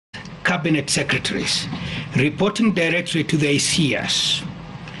cabinet secretaries, reporting directly to the CAS.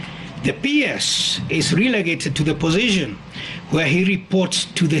 The PS is relegated to the position where he reports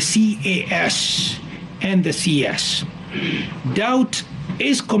to the CAS and the CS. Doubt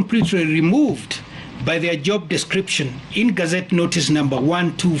is completely removed by their job description in Gazette Notice number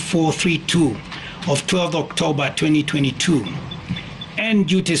 12432 of 12 October 2022 and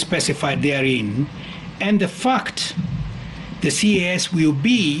duties specified therein, and the fact the CAS will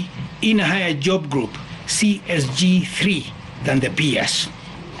be in a higher job group, CSG3, than the PS.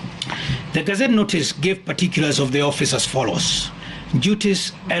 The Gazette Notice gave particulars of the office as follows: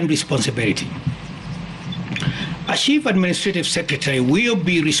 duties and responsibility. A Chief Administrative Secretary will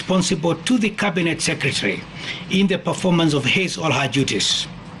be responsible to the Cabinet Secretary in the performance of his or her duties.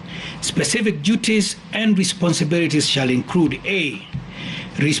 Specific duties and responsibilities shall include: A,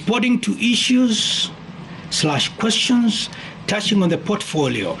 responding to issues/questions touching on the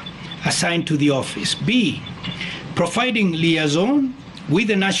portfolio assigned to the office. B, providing liaison with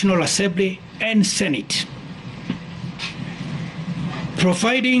the National Assembly and Senate.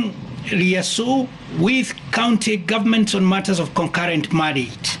 Providing liaison with county governments on matters of concurrent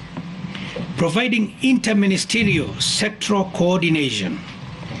mandate. Providing interministerial sectoral coordination.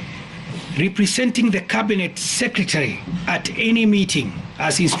 Representing the Cabinet Secretary at any meeting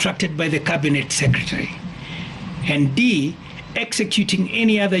as instructed by the Cabinet Secretary. And D, executing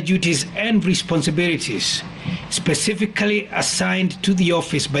any other duties and responsibilities specifically assigned to the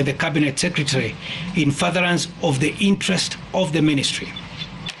office by the Cabinet Secretary in furtherance of the interest of the ministry.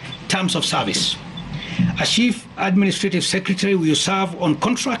 Terms of service. A Chief Administrative Secretary will serve on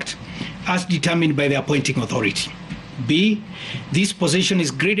contract as determined by the appointing authority. B, this position is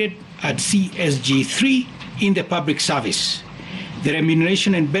graded at CSG3 in the public service. The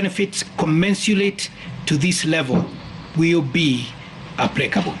remuneration and benefits commensurate to this level will be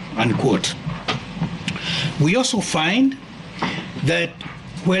applicable, unquote. We also find that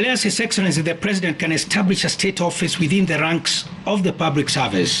whereas His Excellency the President can establish a state office within the ranks of the public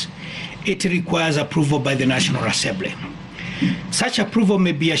service, it requires approval by the National Assembly. Such approval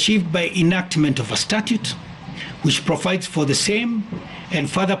may be achieved by enactment of a statute which provides for the same and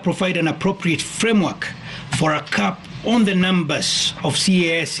further provide an appropriate framework for a cap on the numbers of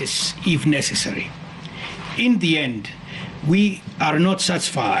CASs if necessary. In the end, we are not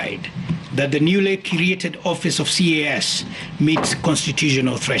satisfied that the newly created office of CAS meets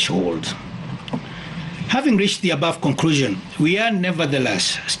constitutional threshold. Having reached the above conclusion, we are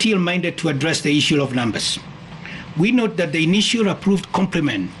nevertheless still minded to address the issue of numbers. We note that the initial approved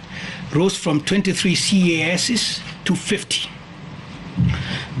complement rose from 23 CASs to 50.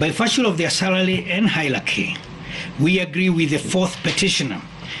 By virtue of their salary and hierarchy, we agree with the fourth petitioner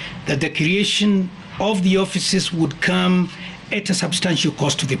that the creation of the offices would come at a substantial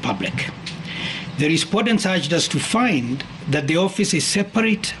cost to the public. The respondents urged us to find that the office is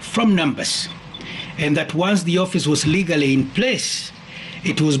separate from numbers, and that once the office was legally in place,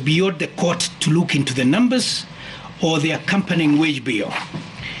 it was beyond the court to look into the numbers or the accompanying wage bill,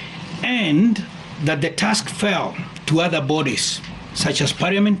 and that the task fell to other bodies such as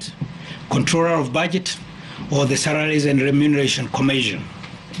Parliament, Controller of Budget, or the Salaries and Remuneration Commission.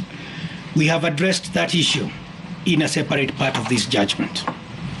 We have addressed that issue in a separate part of this judgment.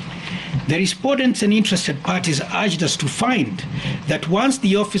 The respondents and interested parties urged us to find that once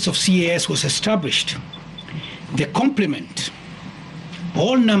the office of CAS was established, the complement,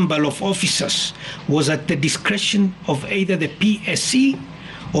 all number of officers, was at the discretion of either the PSC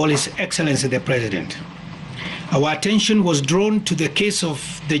or His Excellency the President. Our attention was drawn to the case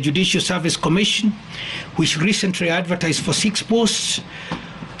of the Judicial Service Commission, which recently advertised for 6 posts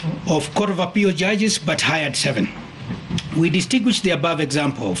of Court of Appeal judges but hired 7. We distinguish the above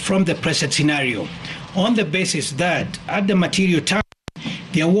example from the present scenario on the basis that at the material time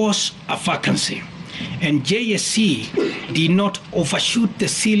there was a vacancy and JSC did not overshoot the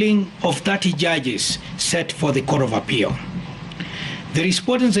ceiling of 30 judges set for the Court of Appeal. The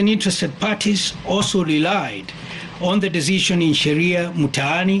respondents and interested parties also relied on the decision in Sheria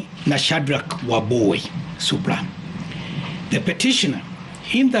Mutaani na Shadrack Waboi, Supra. The petitioner,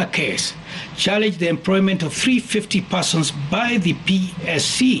 in that case, challenged the employment of 350 persons by the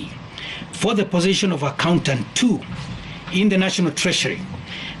PSC for the position of Accountant 2 in the National Treasury,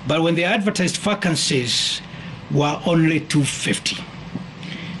 but when the advertised vacancies were only 250,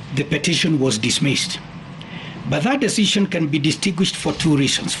 the petition was dismissed. But that decision can be distinguished for 2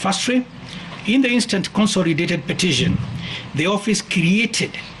 reasons. Firstly, in the instant consolidated petition, the office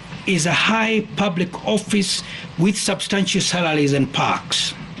created is a high public office with substantial salaries and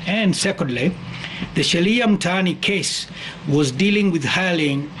perks. And secondly, The Sheria Mtaani case was dealing with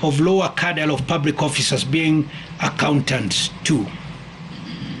hiring of lower cadre of public officers, being accountants too.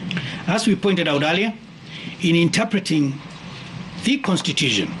 As we pointed out earlier, in interpreting the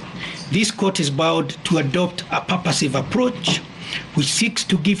Constitution, this court is bound to adopt a purposive approach which seeks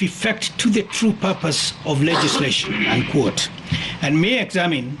to give effect to the true purpose of legislation, unquote, and may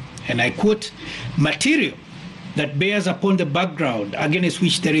examine, and I quote, material that bears upon the background against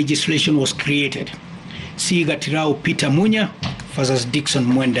which the legislation was created. See Gatirao Peter Munya versus Dixon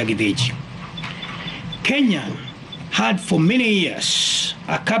Mwenda Gideji. Kenya had for many years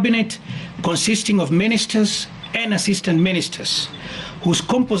a cabinet consisting of ministers and assistant ministers whose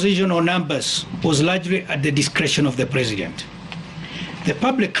composition or numbers was largely at the discretion of the president. The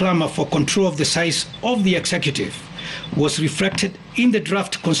public clamor for control of the size of the executive was reflected in the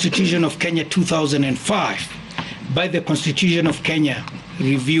draft Constitution of Kenya 2005 by the Constitution of Kenya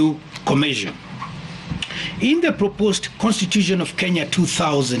Review Commission. In the proposed Constitution of Kenya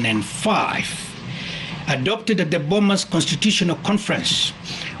 2005, adopted at the Bomas Constitutional Conference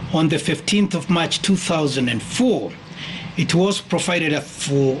on the 15th of March 2004, it was provided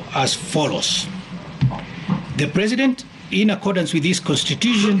for as follows. The President, in accordance with this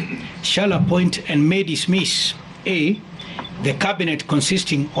Constitution, shall appoint and may dismiss A, the Cabinet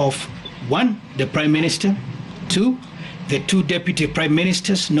consisting of 1, the Prime Minister, 2, the 2 Deputy Prime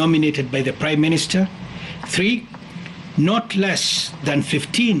Ministers nominated by the Prime Minister, 3, not less than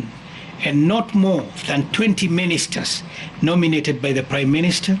 15 and not more than 20 ministers nominated by the Prime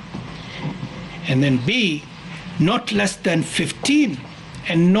Minister, and then B, not less than 15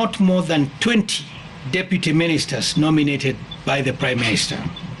 and not more than 20 deputy ministers nominated by the Prime Minister.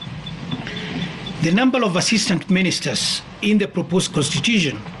 The number of assistant ministers in the proposed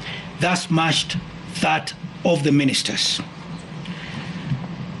constitution thus matched that of the ministers.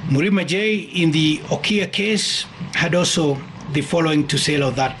 Murima J, in the Okia case, had also the following to say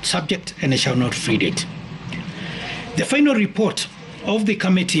of that subject, and I shall not read it. The final report of the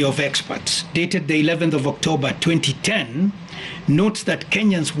Committee of Experts, dated the 11th of October 2010, notes that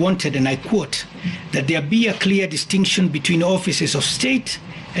Kenyans wanted, and I quote, that there be a clear distinction between offices of state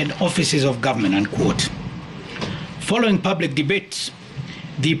and offices of government, unquote. Following public debates,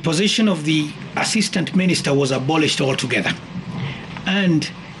 the position of the assistant minister was abolished altogether and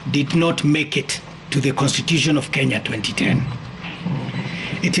did not make it to the Constitution of Kenya 2010.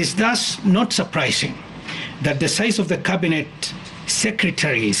 It is thus not surprising that the size of the cabinet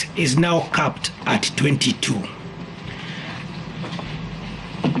secretaries is now capped at 22.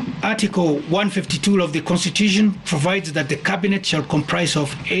 Article 152 of the Constitution provides that the cabinet shall comprise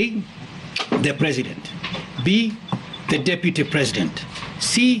of A, the president, B, the deputy president,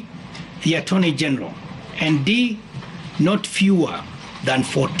 C, the attorney general, and D, not fewer than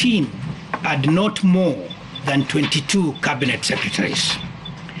 14 and not more than 22 cabinet secretaries.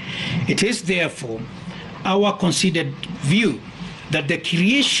 It is therefore our considered view that the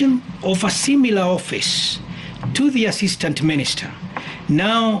creation of a similar office to the assistant minister,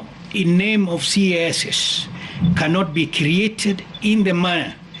 now in name of CAS, cannot be created in the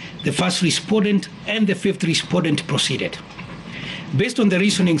manner the first respondent and the fifth respondent proceeded. Based on the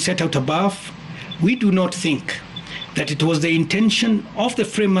reasoning set out above, we do not think that it was the intention of the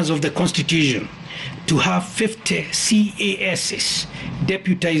framers of the Constitution to have 50 CASs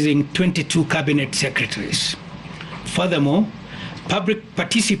deputizing 22 cabinet secretaries. Furthermore, public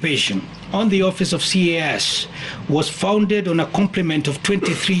participation on the office of CAS was founded on a complement of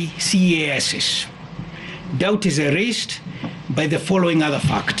 23 CASs. Doubt is erased by the following other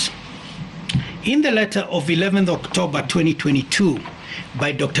facts. In the letter of 11th October 2022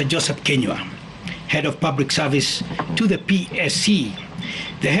 by Dr. Joseph Kenywa, Head of Public Service, to the PSC,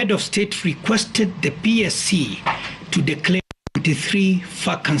 the Head of State requested the PSC to declare 23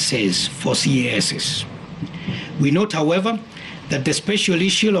 vacancies for CASs. We note, however, that the special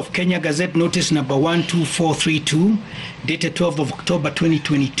issue of Kenya Gazette Notice number 12432, dated 12th of October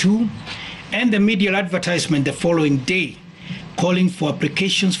 2022, and the media advertisement the following day calling for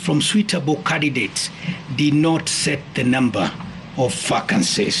applications from suitable candidates did not set the number of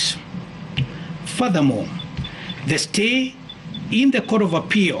vacancies. Furthermore, the stay in the Court of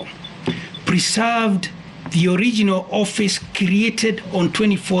Appeal preserved the original office created on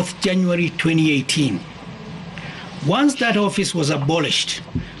 24th January 2018. Once that office was abolished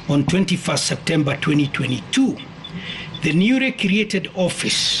on 21st September 2022, the newly created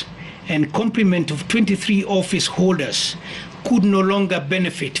office and complement of 23 office holders could no longer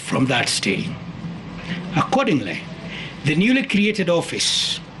benefit from that stay. Accordingly, the newly created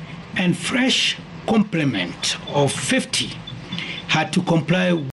office and fresh complement of 50 had to comply